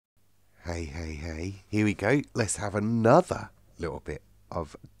Hey. Here we go. Let's have another little bit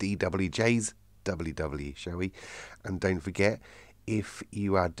of DWJ's WW, shall we? And don't forget, if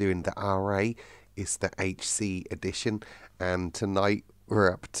you are doing the RA, it's the HC edition. And tonight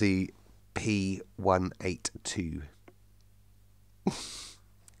we're up to P182.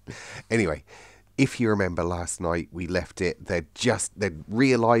 Anyway, if you remember last night, we left it. They'd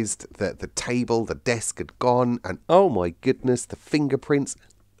realised that the table, the desk had gone, and oh my goodness, the fingerprints.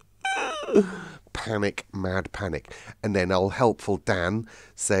 Panic, mad panic. And then old helpful Dan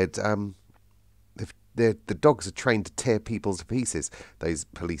said, the dogs are trained to tear people to pieces, those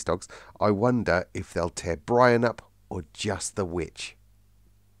police dogs. I wonder if they'll tear Brian up or just the witch.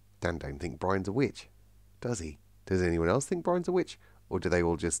 Dan don't think Brian's a witch, does he? Does anyone else think Brian's a witch? Or do they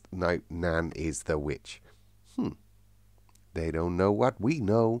all just know Nan is the witch? They don't know what we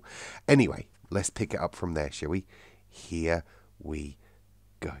know. Anyway, let's pick it up from there, shall we? Here we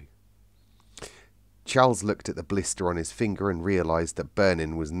go. Charles looked at the blister on his finger and realised that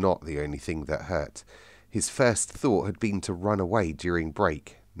burning was not the only thing that hurt. His first thought had been to run away during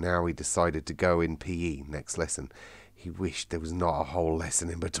break. Now he decided to go in PE next lesson. He wished there was not a whole lesson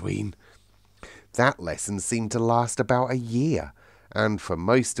in between. That lesson seemed to last about a year, and for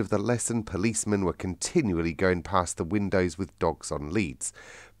most of the lesson policemen were continually going past the windows with dogs on leads.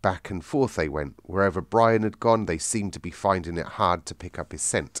 Back and forth they went. Wherever Brian had gone, they seemed to be finding it hard to pick up his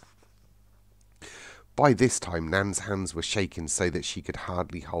scent. By this time, Nan's hands were shaking so that she could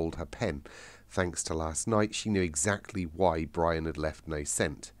hardly hold her pen. Thanks to last night, she knew exactly why Brian had left no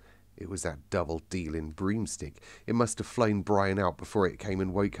scent. It was that double-dealing broomstick. It must have flown Brian out before it came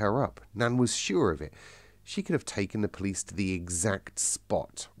and woke her up. Nan was sure of it. She could have taken the police to the exact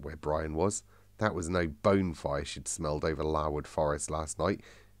spot where Brian was. That was no bonfire she'd smelled over Larwood Forest last night.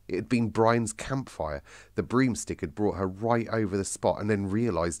 It had been Brian's campfire. The broomstick had brought her right over the spot and then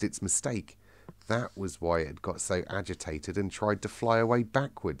realised its mistake. That was why it had got so agitated and tried to fly away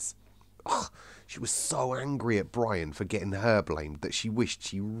backwards. Ugh, she was so angry at Brian for getting her blamed that she wished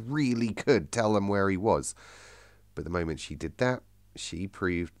she really could tell them where he was. But the moment she did that, she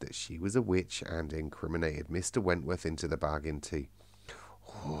proved that she was a witch and incriminated Mr. Wentworth into the bargain too.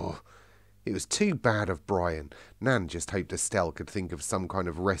 Oh, it was too bad of Brian. Nan just hoped Estelle could think of some kind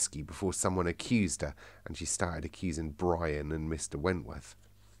of rescue before someone accused her, and she started accusing Brian and Mr. Wentworth.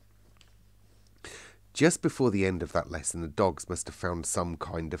 Just before the end of that lesson, the dogs must have found some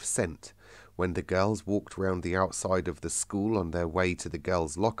kind of scent. When the girls walked round the outside of the school on their way to the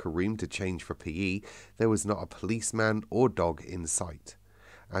girls' locker room to change for PE, there was not a policeman or dog in sight.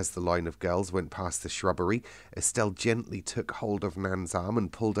 As the line of girls went past the shrubbery, Estelle gently took hold of Nan's arm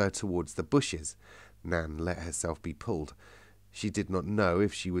and pulled her towards the bushes. Nan let herself be pulled. She did not know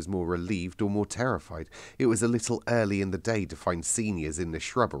if she was more relieved or more terrified. It was a little early in the day to find seniors in the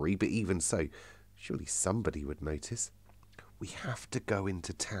shrubbery, but even so, surely somebody would notice. "We have to go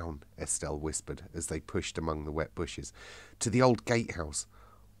into town," Estelle whispered as they pushed among the wet bushes. "To the old gatehouse."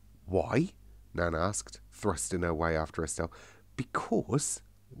 "Why?" Nan asked, thrusting her way after Estelle. "Because,"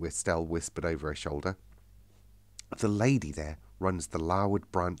 Estelle whispered over her shoulder, "the lady there runs the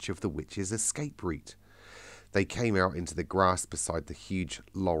Larwood branch of the witch's escape route." They came out into the grass beside the huge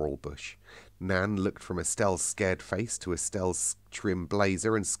laurel bush. Nan looked from Estelle's scared face to Estelle's trim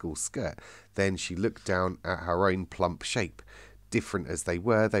blazer and school skirt. Then she looked down at her own plump shape. Different as they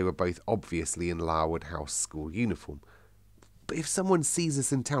were both obviously in Larwood House school uniform. "But if someone sees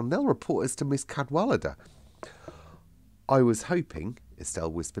us in town, they'll report us to Miss Cadwallader." "I was hoping,"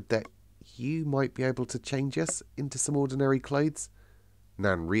 Estelle whispered, "that you might be able to change us into some ordinary clothes."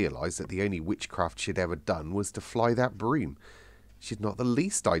 Nan realised that the only witchcraft she'd ever done was to fly that broom. She'd not the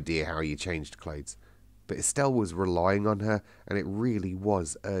least idea how you changed clothes. But Estelle was relying on her, and it really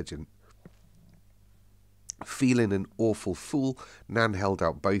was urgent. Feeling an awful fool, Nan held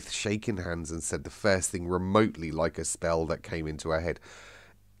out both shaking hands and said the first thing remotely like a spell that came into her head.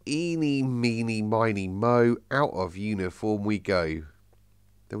 "Eeny, meeny, miny, mo, out of uniform we go."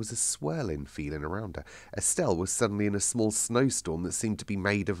 There was a swirling feeling around her. Estelle was suddenly in a small snowstorm that seemed to be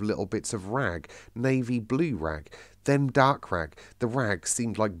made of little bits of rag, navy blue rag, then dark rag. The rag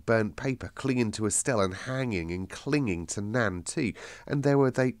seemed like burnt paper, clinging to Estelle and hanging and clinging to Nan too. And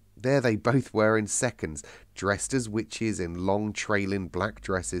there they both were in seconds, dressed as witches in long trailing black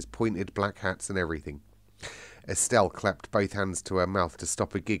dresses, pointed black hats and everything. Estelle clapped both hands to her mouth to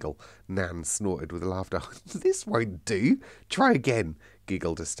stop a giggle. Nan snorted with laughter. "This won't do. Try again,"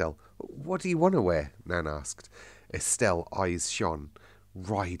 giggled Estelle. "What do you want to wear?" Nan asked. Estelle's eyes shone.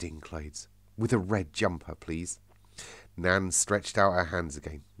 "Riding clothes. With a red jumper, please." Nan stretched out her hands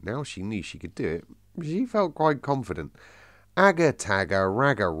again. Now she knew she could do it. She felt quite confident. Agga tagga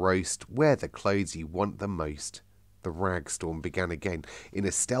ragga roast, wear the clothes you want the most. The rag storm began again. In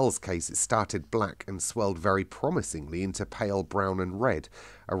Estelle's case, it started black and swelled very promisingly into pale brown and red.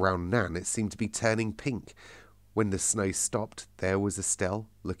 Around Nan, it seemed to be turning pink. When the snow stopped, there was Estelle,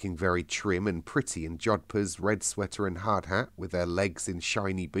 looking very trim and pretty in jodhpurs, red sweater and hard hat, with her legs in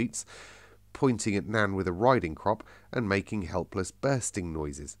shiny boots, pointing at Nan with a riding crop and making helpless bursting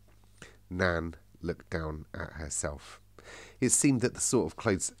noises. Nan looked down at herself. It seemed that the sort of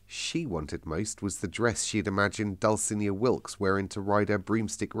clothes she wanted most was the dress she had imagined Dulcinea Wilkes wearing to ride her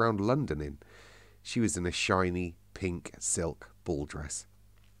broomstick round London in. She was in a shiny pink silk ball dress.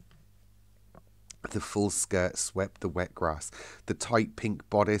 The full skirt swept the wet grass. The tight pink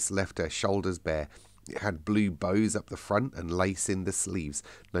bodice left her shoulders bare. It had blue bows up the front and lace in the sleeves.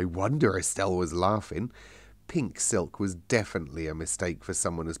 No wonder Estelle was laughing. Pink silk was definitely a mistake for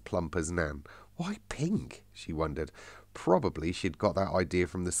someone as plump as Nan. Why pink? She wondered. Probably she'd got that idea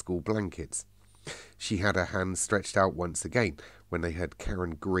from the school blankets. She had her hand stretched out once again when they heard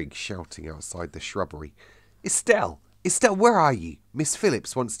Karen Grigg shouting outside the shrubbery. Estelle! Estelle, where are you? Miss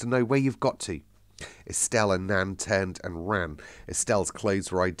Phillips wants to know where you've got to. Estelle and Nan turned and ran. Estelle's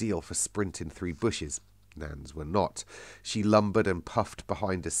clothes were ideal for sprinting through bushes. Nan's were not. She lumbered and puffed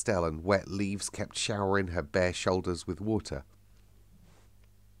behind Estelle, and wet leaves kept showering her bare shoulders with water.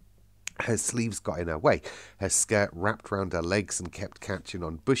 Her sleeves got in her way. Her skirt wrapped round her legs and kept catching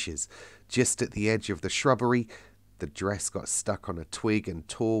on bushes. Just at the edge of the shrubbery, the dress got stuck on a twig and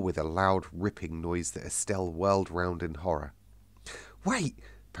tore with a loud ripping noise that Estelle whirled round in horror. Wait!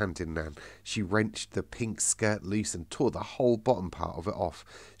 Panted Nan. She wrenched the pink skirt loose and tore the whole bottom part of it off.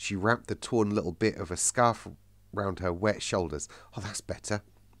 She wrapped the torn little bit of a scarf round her wet shoulders. Oh, that's better.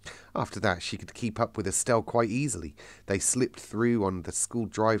 After that, she could keep up with Estelle quite easily. They slipped through on the school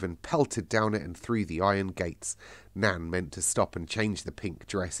drive and pelted down it and through the iron gates. Nan meant to stop and change the pink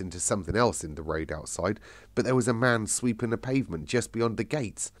dress into something else in the road outside, but there was a man sweeping the pavement just beyond the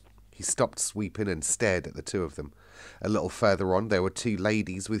gates. He stopped sweeping and stared at the two of them. A little further on, there were two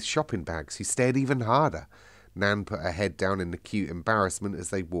ladies with shopping bags who stared even harder. Nan put her head down in acute embarrassment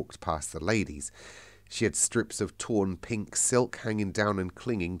as they walked past the ladies. She had strips of torn pink silk hanging down and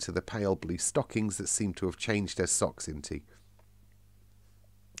clinging to the pale blue stockings that seemed to have changed her socks into.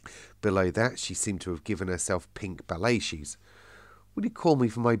 Below that, she seemed to have given herself pink ballet shoes. "Will you call me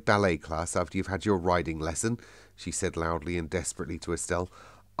for my ballet class after you've had your riding lesson?" she said loudly and desperately to Estelle.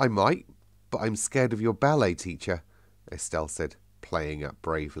 "I might, but I'm scared of your ballet teacher," Estelle said, playing up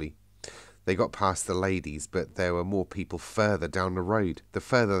bravely. They got past the ladies, but there were more people further down the road. The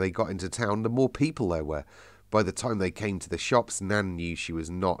further they got into town, the more people there were. By the time they came to the shops, Nan knew she was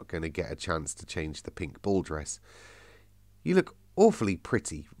not going to get a chance to change the pink ball dress. "You look awfully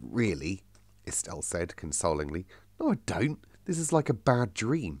pretty, really," Estelle said consolingly. "No, I don't. This is like a bad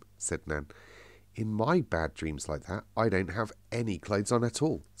dream," said Nan. "In my bad dreams like that, I don't have any clothes on at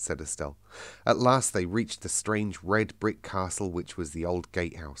all," said Estelle. At last they reached the strange red brick castle which was the old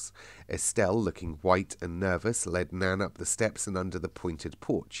gatehouse. Estelle, looking white and nervous, led Nan up the steps and under the pointed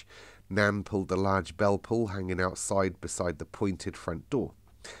porch. Nan pulled the large bell pull hanging outside beside the pointed front door.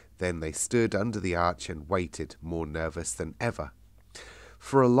 Then they stood under the arch and waited, more nervous than ever.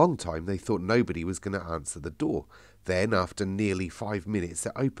 For a long time they thought nobody was going to answer the door. Then, after nearly 5 minutes,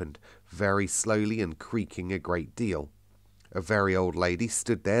 it opened, very slowly and creaking a great deal. A very old lady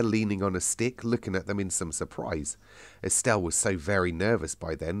stood there, leaning on a stick, looking at them in some surprise. Estelle was so very nervous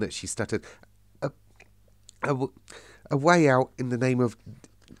by then that she stuttered, A way out in the name of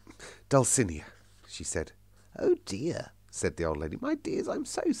Dulcinea," she said. "Oh dear," said the old lady. "My dears, I'm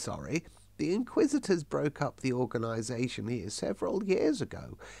so sorry. The Inquisitors broke up the organisation here several years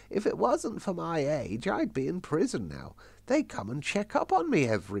ago. If it wasn't for my age, I'd be in prison now. They come and check up on me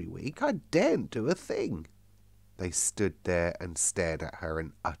every week. I daren't do a thing." They stood there and stared at her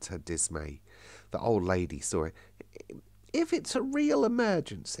in utter dismay. The old lady saw it. "If it's a real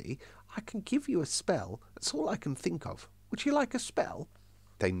emergency, I can give you a spell. That's all I can think of. Would you like a spell?"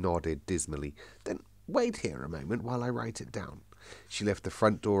 They nodded dismally. "Then wait here a moment while I write it down." She left the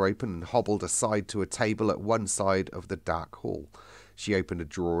front door open and hobbled aside to a table at one side of the dark hall. She opened a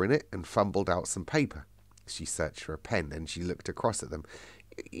drawer in it and fumbled out some paper. She searched for a pen, then she looked across at them.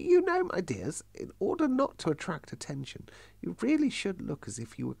 "You know, my dears, in order not to attract attention, you really should look as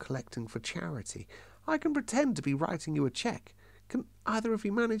if you were collecting for charity. I can pretend to be writing you a cheque. Can either of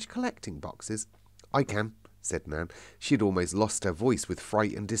you manage collecting boxes?" "I can," said Nan. She had almost lost her voice with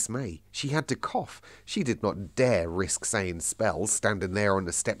fright and dismay. She had to cough. She did not dare risk saying spells, standing there on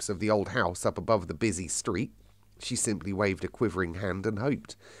the steps of the old house up above the busy street. She simply waved a quivering hand and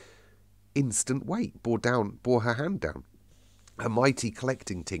hoped. Instant weight bore her hand down. a mighty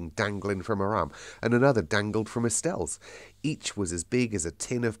collecting tin dangling from her arm, and another dangled from Estelle's. Each was as big as a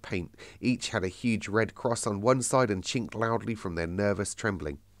tin of paint. Each had a huge red cross on one side and chinked loudly from their nervous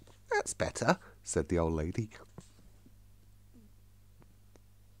trembling. "That's better," said the old lady.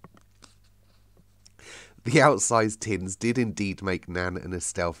 The outsized tins did indeed make Nan and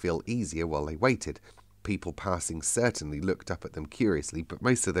Estelle feel easier while they waited. People passing certainly looked up at them curiously, but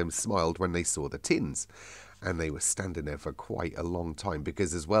most of them smiled when they saw the tins. And they were standing there for quite a long time,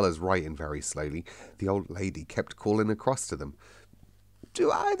 because as well as writing very slowly, the old lady kept calling across to them. "Do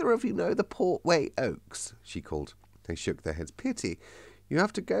either of you know the Portway Oaks?" she called. They shook their heads. "Pity. You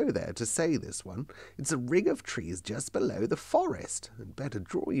have to go there to say this one. It's a ring of trees just below the forest. And better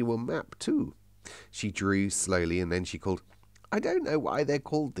draw you a map too." She drew slowly, and then she called, "I don't know why they're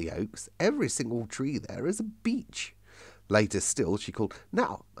called the Oaks. Every single tree there is a beech." Later still, she called,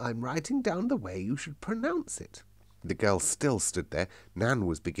 "Now, I'm writing down the way you should pronounce it." The girl still stood there. Nan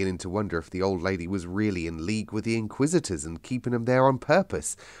was beginning to wonder if the old lady was really in league with the Inquisitors and keeping them there on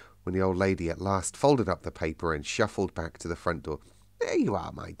purpose, when the old lady at last folded up the paper and shuffled back to the front door. "There you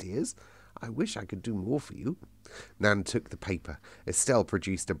are, my dears. I wish I could do more for you." Nan took the paper. Estelle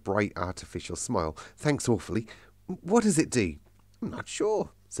produced a bright artificial smile. "Thanks awfully. What does it do?" "I'm not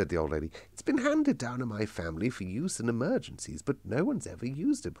sure," said the old lady. "It's been handed down in my family for use in emergencies, but no one's ever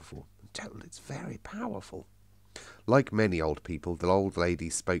used it before. I'm told it's very powerful." Like many old people, the old lady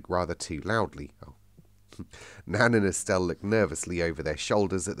spoke rather too loudly. Nan and Estelle looked nervously over their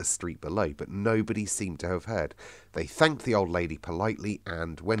shoulders at the street below, but nobody seemed to have heard. They thanked the old lady politely,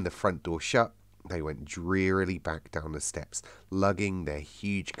 and when the front door shut, they went drearily back down the steps, lugging their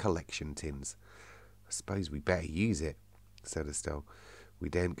huge collection tins. "I suppose we better use it," said Estelle. "We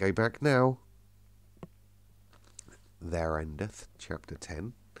daren't go back now." There endeth chapter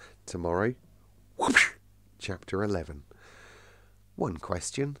 10. Tomorrow, whoosh, chapter 11. One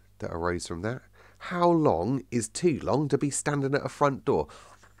question that arose from that: how long is too long to be standing at a front door?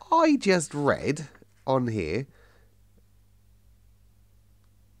 I just read on here,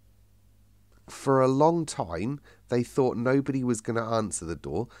 for a long time they thought nobody was going to answer the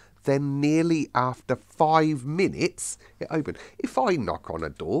door. Then nearly after 5 minutes, it opened. If I knock on a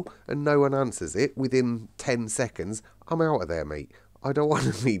door and no one answers it within 10 seconds, I'm out of there, mate. I don't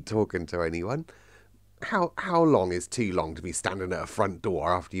want to be talking to anyone. How long is too long to be standing at a front door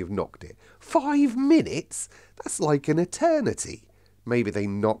after you've knocked it? 5 minutes? That's like an eternity. Maybe they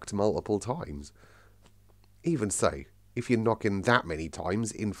knocked multiple times. Even so, if you're knocking that many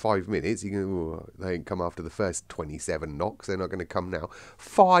times in 5 minutes, you go, they ain't come after the first 27 knocks. They're not going to come now.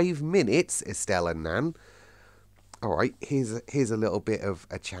 5 minutes, Estelle and Nan. All right, here's a little bit of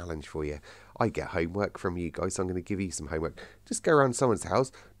a challenge for you. I get homework from you guys, so I'm going to give you some homework. Just go around someone's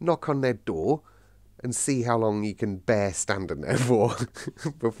house, knock on their door, and see how long you can bear standing there for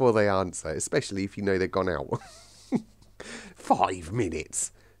before they answer, especially if you know they've gone out. 5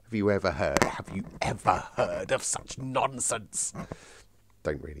 minutes. Have you ever heard of such nonsense?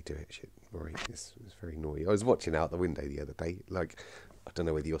 Don't really do it, shit. Right, it's very naughty. I was watching out the window the other day. Like, I don't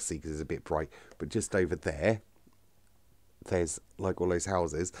know whether you'll see because it's a bit bright, but just over there, there's like all those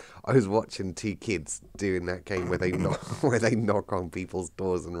houses. I was watching 2 kids doing that game where they knock on people's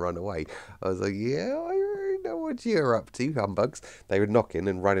doors and run away. I was like, yeah, I really know what you're up to, humbugs. They were knocking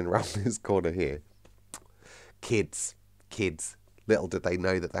and running around this corner here. Kids. Little did they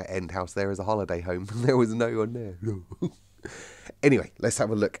know that end house there is a holiday home. There was no one there. Anyway, let's have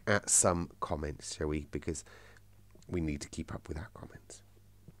a look at some comments, shall we? Because we need to keep up with our comments.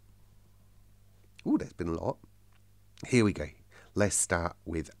 Ooh, there's been a lot. Here we go. Let's start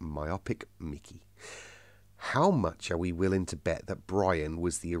with Myopic Mickey. How much are we willing to bet that Brian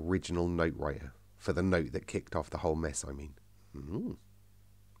was the original note writer? For the note that kicked off the whole mess, I mean.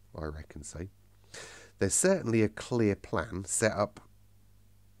 I reckon so. There's certainly a clear plan set up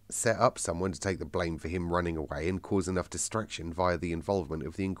someone to take the blame for him running away and cause enough distraction via the involvement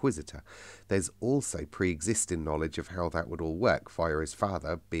of the Inquisitor. There's also pre-existing knowledge of how that would all work via his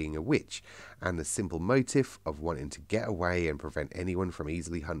father being a witch, and the simple motive of wanting to get away and prevent anyone from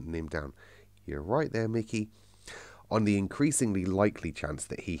easily hunting him down. You're right there, Mickey. On the increasingly likely chance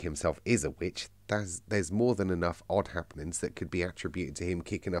that he himself is a witch, there's more than enough odd happenings that could be attributed to him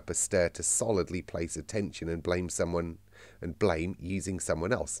kicking up a stir to solidly place attention and blame using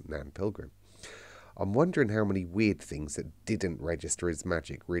someone else, Nan Pilgrim. I'm wondering how many weird things that didn't register as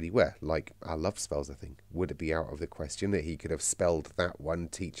magic really were, like our love spells, I think. Would it be out of the question that he could have spelled that one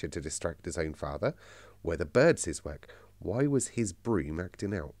teacher to distract his own father? Were the birds his work? Why was his broom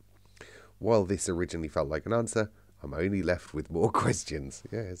acting out? While this originally felt like an answer, I'm only left with more questions.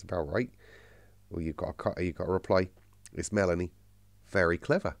 Yeah, it's about right. Well, you've got a reply. It's Melanie. Very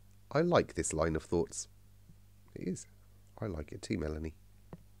clever. I like this line of thoughts. It is. I like it too, Melanie.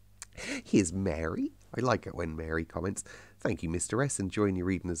 Here's Mary. I like it when Mary comments. Thank you, Mr. S. Enjoying your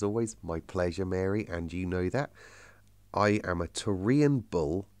reading as always. My pleasure, Mary, and you know that. I am a Taurian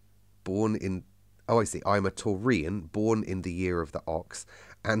bull born in... Oh, I see. I'm a Taurian born in the year of the ox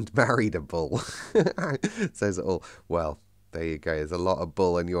and married a bull. Says it all. Well, there you go. There's a lot of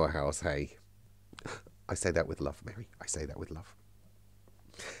bull in your house, hey? I say that with love, Mary. I say that with love.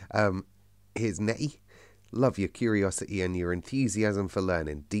 Here's Nettie. Love your curiosity and your enthusiasm for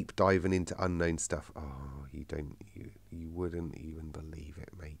learning, deep diving into unknown stuff. Oh, you wouldn't even believe it,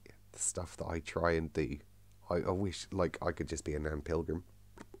 mate. The stuff that I try and do. I wish, like, I could just be a Nan Pilgrim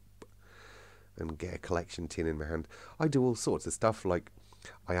and get a collection tin in my hand. I do all sorts of stuff, like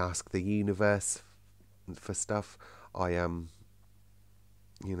I ask the universe for stuff. I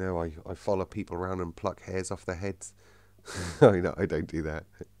follow people around and pluck hairs off their heads. No, I don't do that.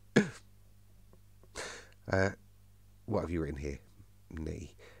 What have you written here?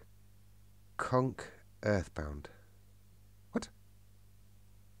 Nee. Conk Earthbound. What?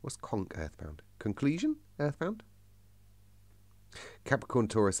 What's Conk Earthbound? Conclusion Earthbound? Capricorn,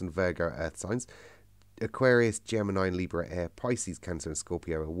 Taurus and Virgo are Earth signs. Aquarius, Gemini and Libra are air. Pisces, Cancer and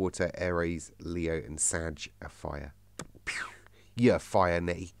Scorpio are water. Aries, Leo and Sag are fire. You're fire,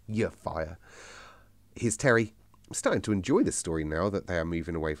 Nee. You're fire. Here's Terry. I'm starting to enjoy the story now that they are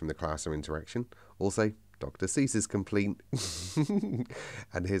moving away from the classroom interaction. Also, Dr. Seuss is complete.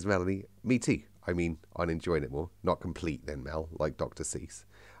 And here's Melanie. Me too. I mean, I'm enjoying it more. Not complete then, Mel, like Dr. Seuss.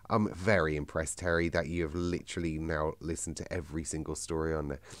 I'm very impressed, Terry, that you have literally now listened to every single story on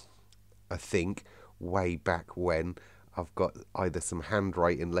there. I think way back when I've got either some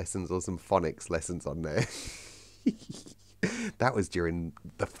handwriting lessons or some phonics lessons on there. That was during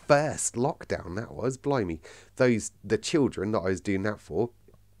the first lockdown, that was. Blimey. The children that I was doing that for,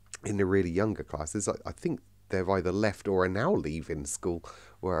 in the really younger classes, I think they've either left or are now leaving school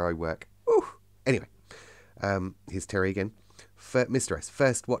where I work. Ooh. Anyway, here's Terry again. Mr. S,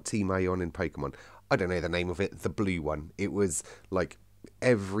 first, what team are you on in Pokemon? I don't know the name of it, the blue one. It was like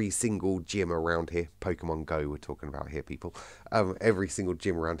every single gym around here, Pokemon Go we're talking about here, people. Every single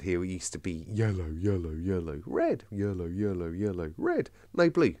gym around here used to be yellow, yellow, yellow, red, yellow, yellow, yellow, red. No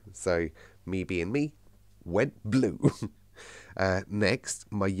blue. So me being me, went blue.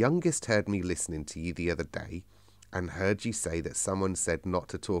 Next, my youngest heard me listening to you the other day and heard you say that someone said not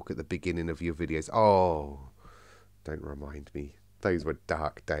to talk at the beginning of your videos. Oh, don't remind me. Those were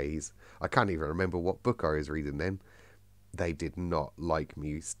dark days. I can't even remember what book I was reading then. They did not like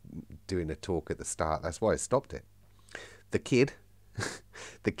me doing a talk at the start. That's why I stopped it. The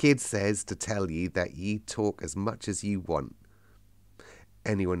kid says to tell you that you talk as much as you want.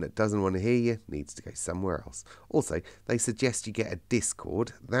 Anyone that doesn't want to hear you needs to go somewhere else. Also, they suggest you get a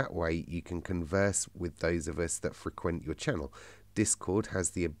Discord. That way you can converse with those of us that frequent your channel. Discord has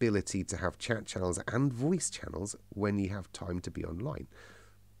the ability to have chat channels and voice channels when you have time to be online.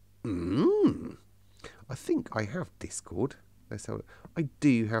 I think I have Discord. I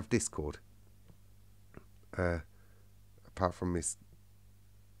do have Discord. Apart from this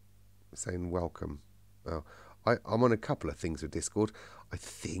saying welcome. Oh, I'm on a couple of things with Discord. I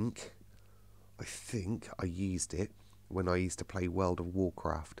think I used it when I used to play World of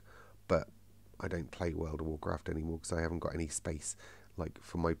Warcraft, but I don't play World of Warcraft anymore because I haven't got any space like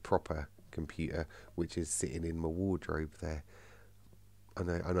for my proper computer, which is sitting in my wardrobe there. And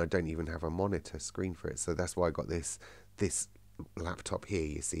I don't even have a monitor screen for it. So that's why I got this laptop here.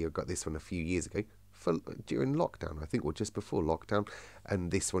 You see, I got this one a few years ago during lockdown, I think, or just before lockdown. And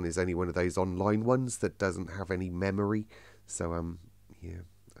this one is only one of those online ones that doesn't have any memory. So, yeah.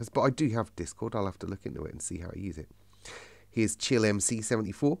 But I do have Discord. I'll have to look into it and see how I use it. Here's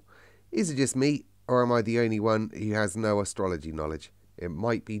ChillMC74. Is it just me, or am I the only one who has no astrology knowledge? It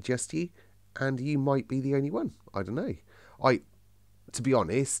might be just you, and you might be the only one. I don't know. To be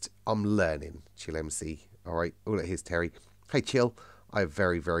honest, I'm learning, Chill MC. All right. Oh, here's Terry. Hey, Chill. I have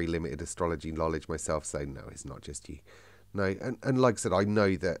very, very limited astrology knowledge myself, so no, it's not just you. No, and like I said, I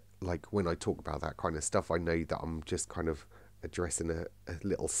know that, like, when I talk about that kind of stuff, I know that I'm just kind of addressing a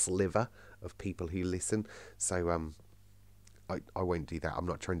little sliver of people who listen. So, I won't do that. I'm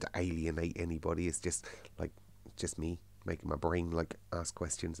not trying to alienate anybody. It's just me making my brain, like, ask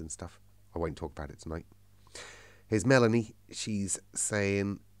questions and stuff. I won't talk about it tonight. Here's Melanie. She's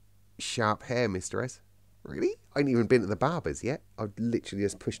saying, sharp hair, Mr. S. Really? I ain't even been to the barber's yet. I've literally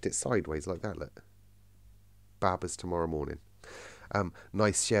just pushed it sideways like that, look. Barber's tomorrow morning.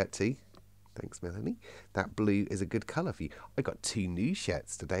 Nice shirt too. Thanks, Melanie. That blue is a good colour for you. I got 2 new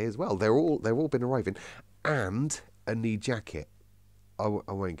shirts today as well. They're all been arriving. And a new jacket. I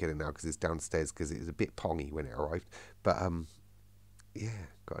won't get it now because it's downstairs because it was a bit pongy when it arrived. But yeah,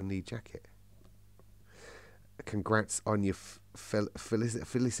 got a new jacket. Congrats on your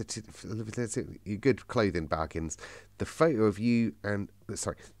your good clothing bargains. The photo of you and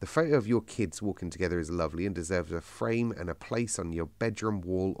the photo of your kids walking together is lovely and deserves a frame and a place on your bedroom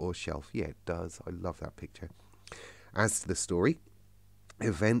wall or shelf. Yeah, it does. I love that picture. As to the story,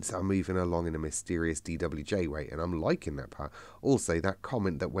 events are moving along in a mysterious DWJ way, and I'm liking that part. Also, that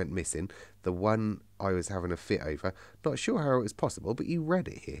comment that went missing, the one I was having a fit over, not sure how it was possible, but you read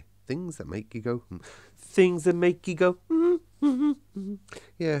it here. Things that make you go, things that make you go,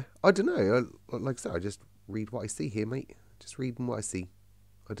 yeah, I don't know. Like I said, I just read what I see here, mate. Just reading what I see.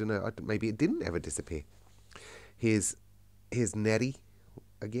 I don't know. Maybe it didn't ever disappear. Here's Nettie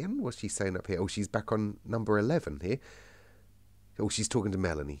again. What's she saying up here? Oh, she's back on number 11 here. Oh, she's talking to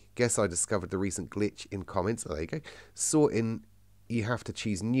Melanie. Guess I discovered the recent glitch in comments. Oh, there you go. Sorting, you have to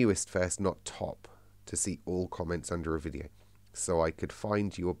choose newest first, not top, to see all comments under a video. So I could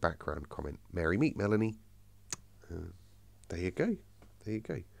find your background comment. Merry meet, Melanie. There you go. There you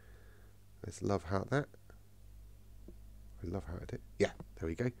go. Let's love heart that. I love hearted it. Yeah, there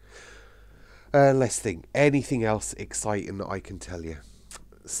we go. Let's think. Anything else exciting that I can tell you?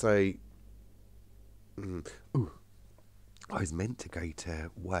 So, I was meant to go to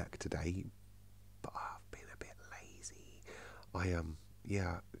work today, but I've been a bit lazy.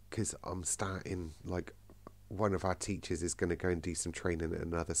 Yeah, because I'm starting, like, one of our teachers is going to go and do some training at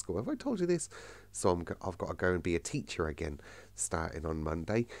another school. Have I told you this? So I've got to go and be a teacher again, starting on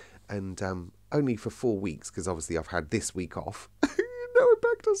Monday, and only for 4 weeks, because obviously I've had this week off. Now I'm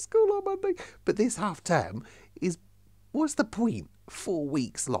back to school on Monday. But this half term is, what's the point? 4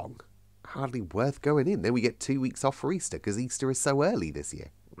 weeks long. Hardly worth going in. Then we get 2 weeks off for Easter, because Easter is so early this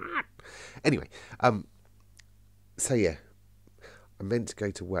year. Anyway, so yeah, I meant to go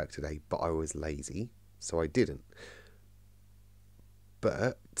to work today, but I was lazy. So I didn't.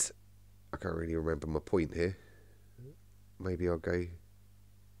 But I can't really remember my point here. Maybe I'll go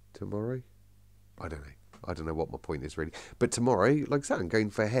tomorrow. I don't know. I don't know what my point is really. But tomorrow, like I said, I'm going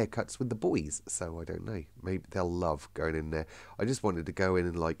for haircuts with the boys. So I don't know. Maybe they'll love going in there. I just wanted to go in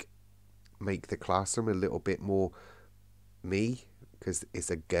and like make the classroom a little bit more me. Because it's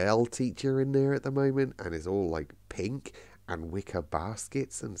a girl teacher in there at the moment. And it's all like pink. And wicker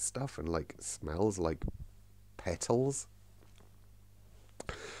baskets and stuff, and like smells like petals.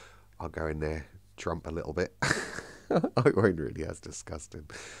 I'll go in there, trump a little bit. I won't really, that's disgusting.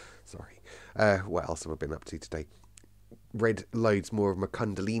 Sorry. What else have I been up to today? Read loads more of my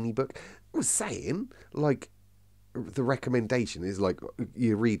Kundalini book. I was saying, like, the recommendation is like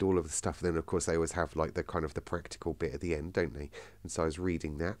you read all of the stuff, and then of course they always have like the kind of the practical bit at the end, don't they? And so I was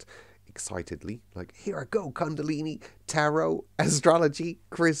reading that excitedly, like, here I go, Kundalini, tarot, astrology,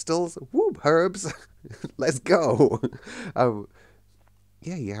 crystals, whoop, herbs, let's go.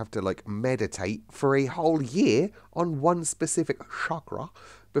 Yeah, you have to like meditate for a whole year on one specific chakra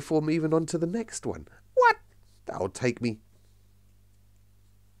before moving on to the next one. What? That'll take me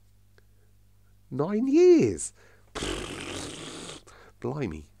 9 years.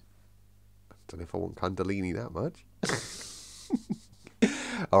 Blimey. I don't know if I want Kundalini that much.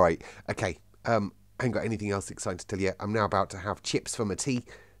 All right, okay. I ain't got anything else exciting to tell you. I'm now about to have chips for my tea.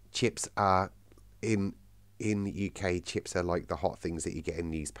 Chips are in the UK. Chips are like the hot things that you get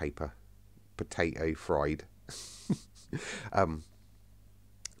in newspaper. Potato fried. I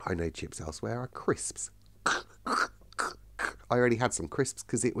know chips elsewhere are crisps. I already had some crisps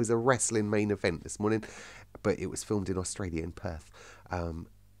because it was a wrestling main event this morning, but it was filmed in Australia, in Perth.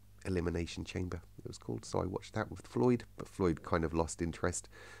 Elimination Chamber, it was called. So I watched that with Floyd, but Floyd kind of lost interest.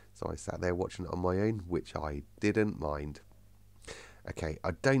 So I sat there watching it on my own, which I didn't mind. Okay,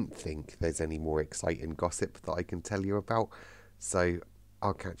 I don't think there's any more exciting gossip that I can tell you about. So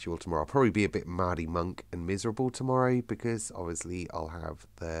I'll catch you all tomorrow. I'll probably be a bit Mardy Monk and miserable tomorrow because obviously I'll have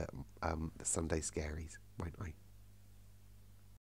the Sunday scaries, won't I?